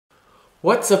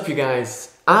What's up, you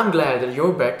guys? I'm glad that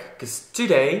you're back because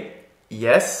today,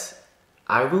 yes,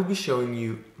 I will be showing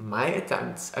you my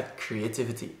attempts at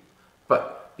creativity.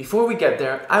 But before we get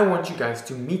there, I want you guys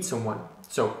to meet someone.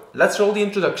 So let's roll the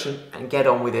introduction and get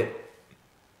on with it.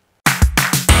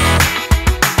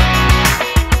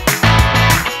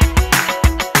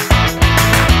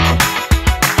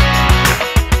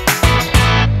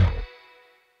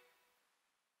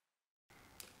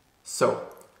 So,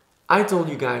 I told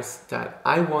you guys that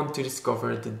I want to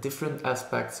discover the different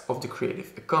aspects of the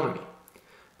creative economy.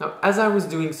 Now, as I was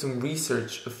doing some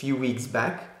research a few weeks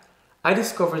back, I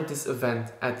discovered this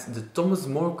event at the Thomas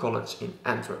More College in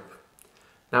Antwerp.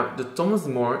 Now, the Thomas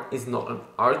More is not an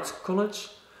art college,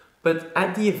 but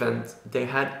at the event they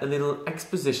had a little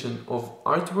exposition of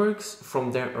artworks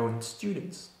from their own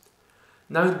students.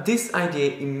 Now, this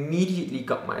idea immediately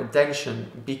got my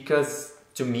attention because,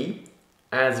 to me,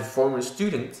 as a former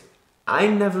student, I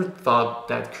never thought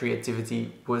that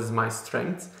creativity was my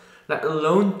strength, let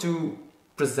alone to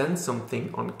present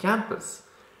something on campus.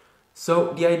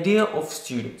 So the idea of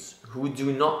students who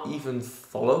do not even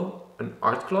follow an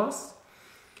art class,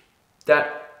 that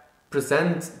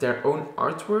present their own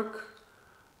artwork,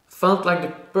 felt like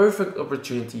the perfect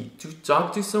opportunity to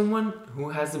talk to someone who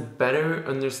has a better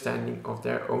understanding of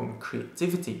their own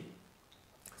creativity.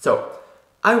 So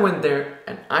I went there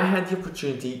and I had the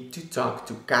opportunity to talk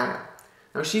to Cara.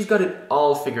 Now she's got it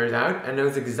all figured out and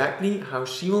knows exactly how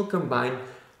she will combine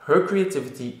her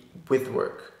creativity with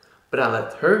work. But I'll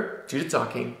let her do the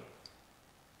talking.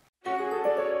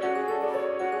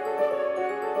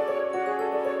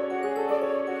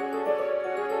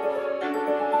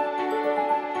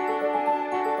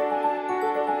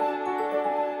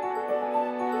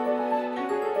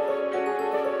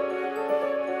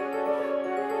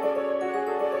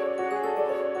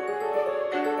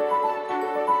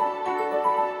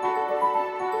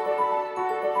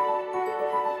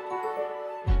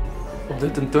 Op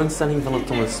de tentoonstelling van het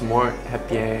Thomas More heb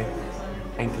jij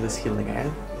enkele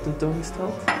schilderijen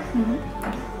tentoongesteld.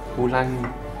 Hoe lang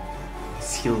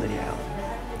schilder jij al?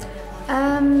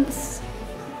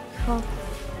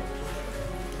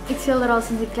 Ik schilder al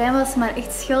sinds ik klein was, maar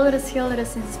echt schilderen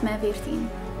sinds mijn 14.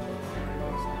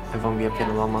 En van wie heb je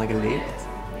dat allemaal geleerd?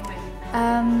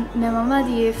 Mijn mama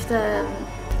die heeft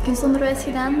kunstonderwijs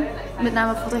gedaan, met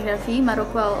name fotografie, maar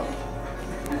ook wel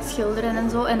schilderen en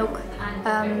zo. En ook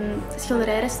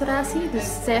schilderijrestauratie,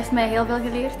 dus zij heeft mij heel veel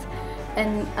geleerd.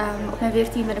 En op mijn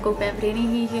 14 ben ik ook bij een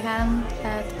vereniging gegaan,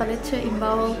 het Paletje in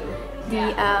Bouwel,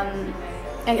 die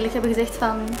eigenlijk hebben gezegd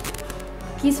van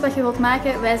kies wat je wilt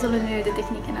maken, wij zullen nu de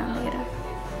technieken aanleren.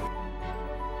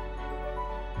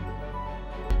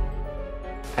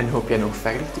 En hoop jij nog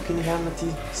verder te kunnen gaan met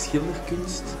die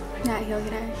schilderkunst? Ja, heel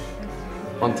graag.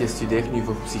 Want je studeert nu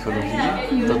voor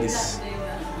psychologie, dat is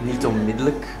niet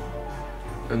onmiddellijk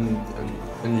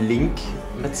een link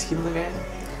met schilderijen?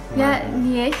 Ja,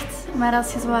 niet echt. Maar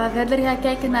als je zo wat verder gaat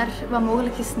kijken naar wat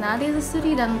mogelijk is na deze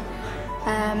studie, dan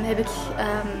heb ik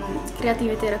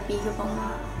creatieve therapie gevonden.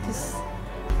 Dus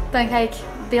dan ga ik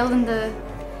beeldende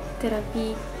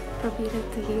therapie proberen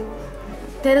te geven.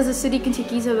 Tijdens de studie kun je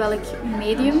kiezen welk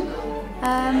medium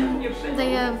dat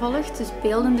je volgt. Dus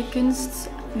beeldende kunst,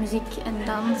 muziek en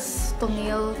dans,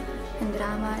 toneel en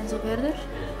drama en zo verder.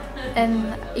 En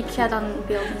ik ga dan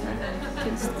beeldende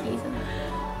kunst kiezen.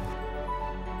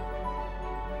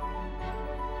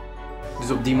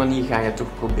 Dus op die manier ga je toch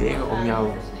proberen om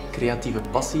jouw creatieve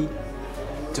passie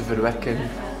te verwerken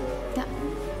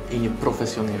in je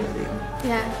professionele leven.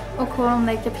 Ja, ook gewoon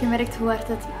omdat ik heb gemerkt hoe hard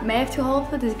het mij heeft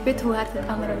geholpen, dus ik weet hoe hard het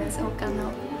andere mensen ook kan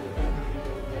helpen.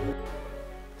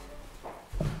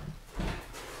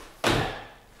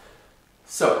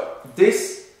 So,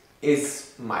 this is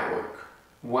my work.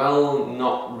 Well,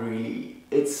 not really.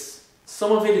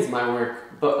 Some of it is my work,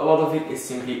 but a lot of it is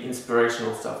simply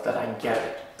inspirational stuff that I get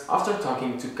it. After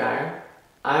talking to Cara,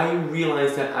 I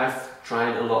realized that I've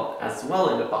tried a lot as well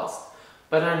in the past,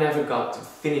 but I never got to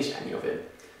finish any of it.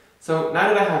 So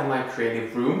now that I have my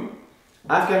creative room,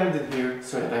 I've gathered it here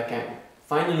so that I can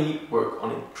finally work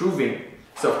on improving.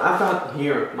 So I've got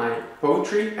here my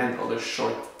poetry and other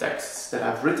short texts that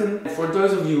I've written. For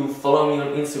those of you who follow me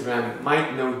on Instagram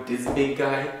might know this big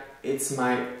guy. It's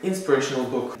my inspirational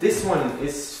book. This one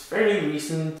is fairly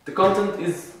recent. The content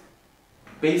is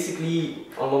basically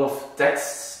a lot of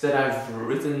texts that I've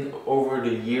written over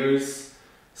the years,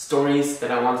 stories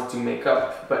that I wanted to make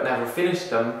up but never finished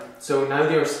them. So now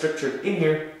they are structured in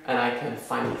here and I can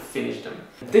finally finish them.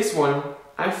 This one,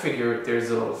 I figured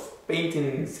there's a lot of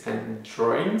paintings and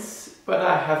drawings, but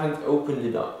I haven't opened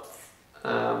it up.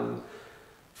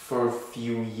 for a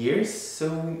few years,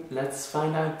 so let's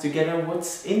find out together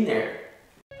what's in there.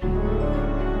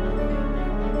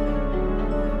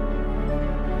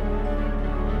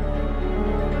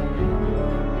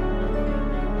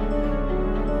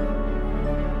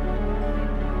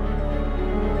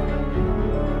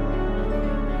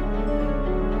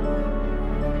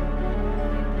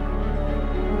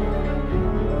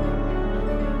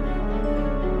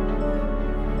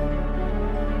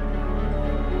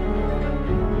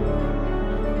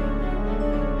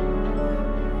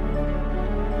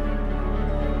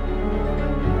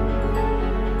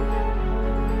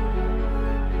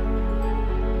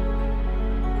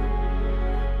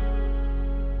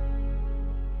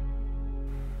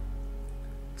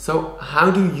 So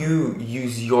how do you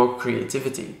use your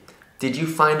creativity? Did you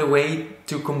find a way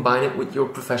to combine it with your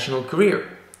professional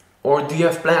career? Or do you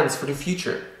have plans for the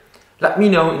future? Let me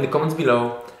know in the comments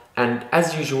below, and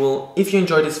as usual, if you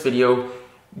enjoyed this video,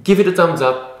 give it a thumbs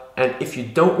up, and if you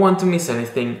don't want to miss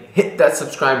anything, hit that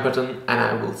subscribe button, and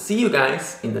I will see you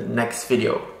guys in the next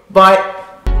video. Bye!